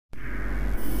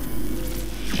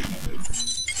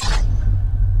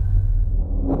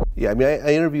Yeah, I mean,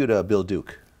 I interviewed Bill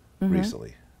Duke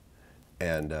recently,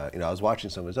 and you know, I was watching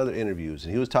some of his other interviews,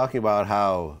 and he was talking about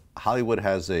how Hollywood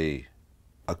has a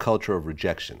culture of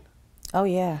rejection. Oh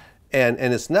yeah. And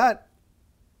it's not,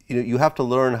 you know, you have to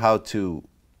learn how to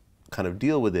kind of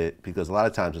deal with it, because a lot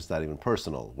of times it's not even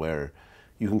personal, where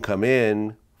you can come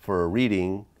in for a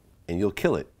reading and you'll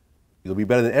kill it. You'll be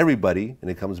better than everybody,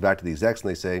 and it comes back to the execs and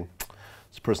they say,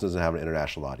 this person doesn't have an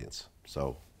international audience.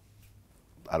 So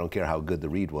I don't care how good the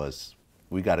read was,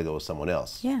 we got to go with someone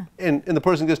else. Yeah. And the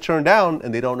person gets turned down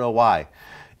and they don't know why.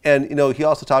 And you know, he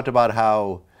also talked about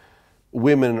how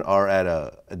women are at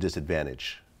a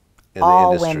disadvantage in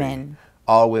All the industry. women.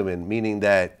 All women, meaning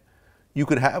that you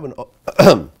could have an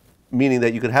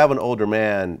older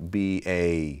man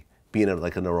be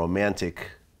like in a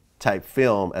romantic type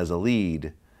film as a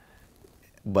lead,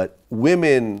 but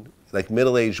women, like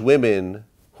middle-aged women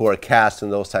who are cast in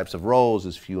those types of roles,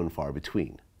 is few and far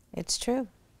between. It's true.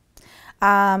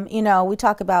 You know, we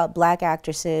talk about black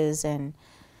actresses and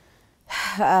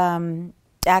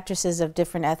actresses of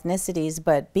different ethnicities,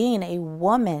 but being a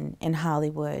woman in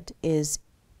Hollywood is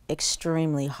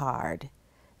extremely hard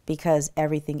because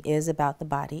everything is about the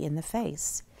body and the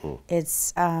face.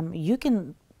 It's you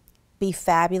can be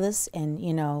fabulous and,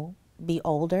 you know, be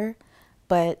older,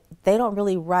 but they don't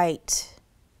really write.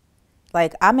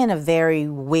 Like, I'm in a very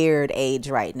weird age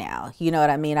right now. You know what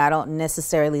I mean? I don't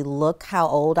necessarily look how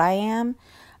old I am.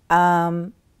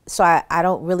 So I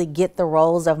don't really get the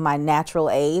roles of my natural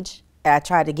age. I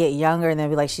try to get younger and then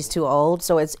be like, she's too old.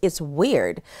 So it's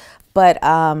weird. But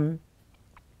you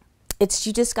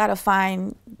just got to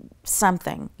find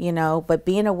something, you know. But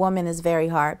being a woman is very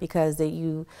hard because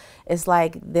it's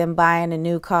like them buying a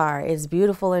new car. It's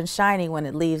beautiful and shiny when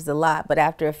it leaves the lot, but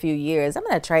after a few years, I'm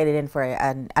going to trade it in for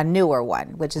a newer one,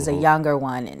 which is a younger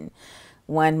one and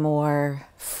one more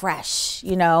fresh.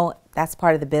 You know, that's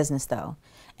part of the business, though.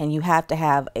 And you have to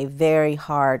have a very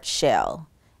hard shell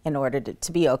in order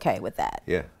to be okay with that.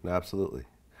 Yeah, no, absolutely.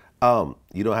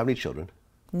 You don't have any children.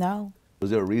 No. Was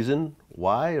there a reason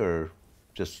why, or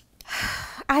just?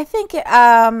 I think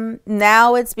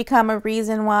now it's become a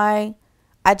reason why.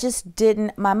 I just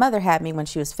didn't. My mother had me when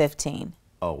she was 15.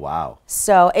 Oh, wow.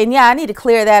 So, and yeah, I need to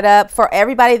clear that up for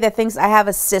everybody that thinks I have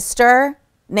a sister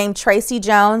named Tracy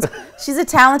Jones. She's a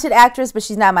talented actress, but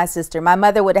she's not my sister. My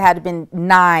mother would have had to been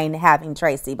 9 having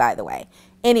Tracy, by the way.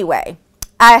 Anyway,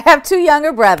 I have 2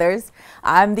 younger brothers.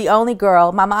 I'm the only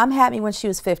girl. My mom had me when she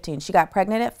was 15. She got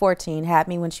pregnant at 14, had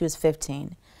me when she was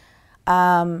 15.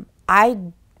 I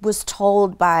was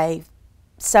told by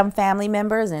some family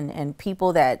members and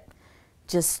people that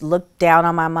just looked down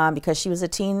on my mom because she was a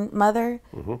teen mother,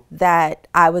 that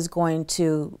I was going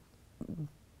to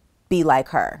be like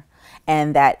her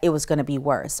and that it was going to be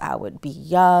worse. I would be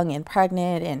young and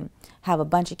pregnant and have a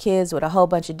bunch of kids with a whole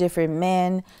bunch of different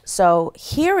men. So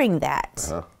hearing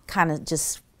that kind of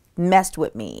just messed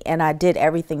with me, and I did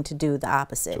everything to do the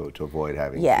opposite. To avoid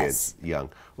having kids young.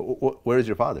 Where is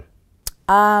your father?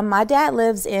 My dad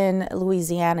lives in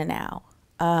Louisiana now.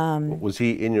 Was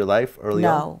he in your life early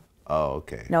on? No. Oh,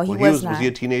 okay. No, he was not. Was he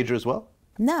a teenager as well?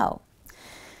 No.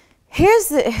 Here's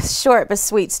the short but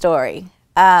sweet story.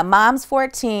 Mom's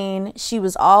 14. She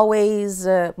was always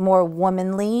more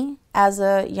womanly as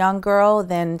a young girl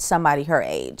than somebody her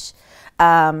age.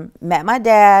 Met my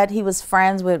dad. He was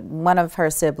friends with one of her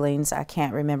siblings. I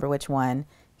can't remember which one.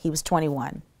 He was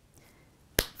 21.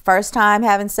 First time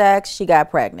having sex, she got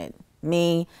pregnant.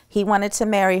 He wanted to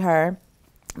marry her.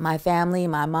 My family,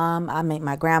 my mom,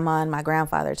 my grandma and my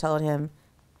grandfather told him,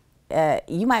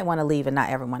 you might want to leave and not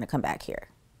ever want to come back here.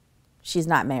 She's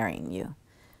not marrying you.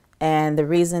 And the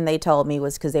reason they told me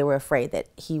was because they were afraid that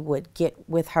he would get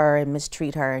with her and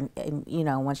mistreat her. And, you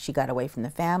know, once she got away from the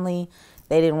family,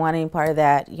 they didn't want any part of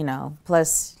that, you know,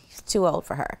 plus he's too old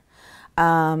for her.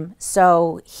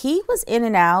 So he was in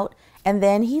and out, and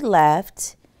then he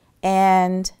left.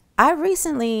 And I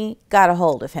recently got a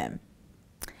hold of him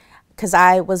because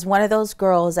I was one of those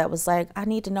girls that was like, I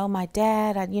need to know my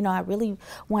dad. I really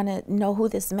want to know who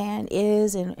this man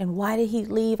is and why did he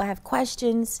leave? I have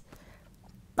questions.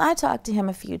 I talked to him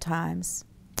a few times,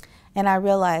 and I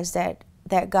realized that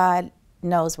God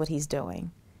knows what he's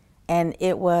doing. And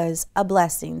it was a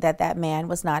blessing that that man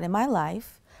was not in my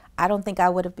life. I don't think I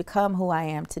would have become who I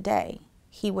am today.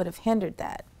 He would have hindered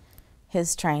that,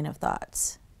 his train of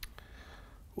thoughts.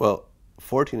 Well,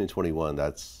 14 and 21,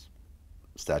 that's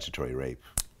statutory rape.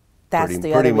 That's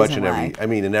the pretty other much reason in why. I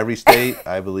mean, in every state,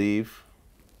 I believe,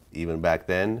 even back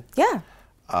then. Yeah.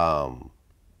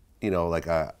 You know, like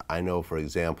I know, for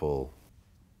example,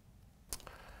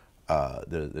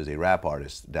 there's a rap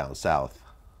artist down south.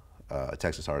 a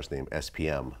Texas artist named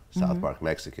SPM, South Park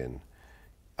Mexican.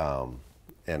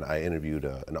 And I interviewed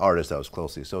an artist that was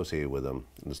closely associated with him.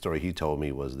 And the story he told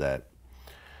me was that,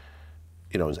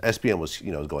 SPM was,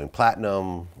 was going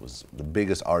platinum, was the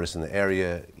biggest artist in the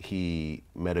area. He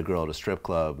met a girl at a strip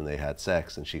club and they had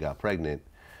sex and she got pregnant.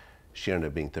 She ended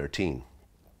up being 13.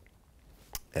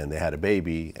 And they had a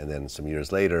baby, and then some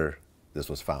years later, this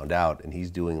was found out, and he's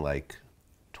doing like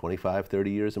 25, 30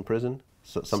 years in prison,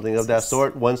 so something of that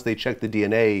sort. Once they checked the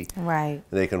DNA, right,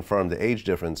 and they confirmed the age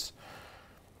difference.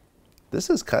 This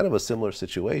is kind of a similar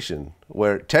situation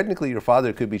where technically your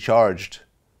father could be charged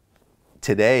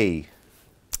today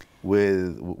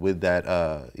with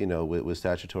that, with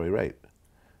statutory rape.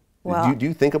 Well, do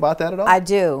you think about that at all? I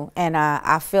do, and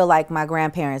I feel like my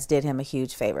grandparents did him a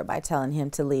huge favor by telling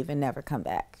him to leave and never come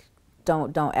back.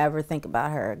 Don't ever think about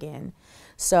her again.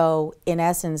 So in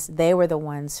essence, they were the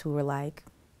ones who were like,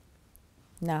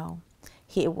 no,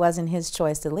 it wasn't his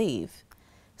choice to leave.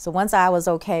 So once I was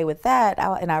okay with that,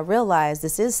 and I realized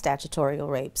this is statutory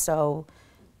rape, so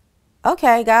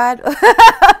okay, God,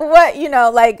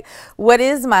 what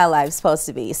is my life supposed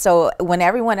to be? So when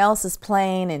everyone else is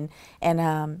playing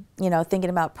and thinking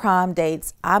about prom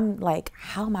dates, I'm like,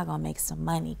 how am I gonna make some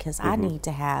money? Because I need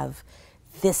to have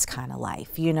this kind of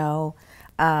life,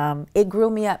 It grew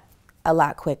me up a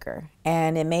lot quicker,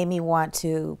 and it made me want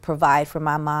to provide for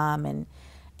my mom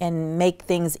and make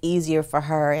things easier for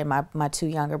her and my two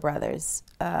younger brothers.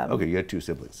 Okay, you had two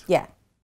siblings. Yeah.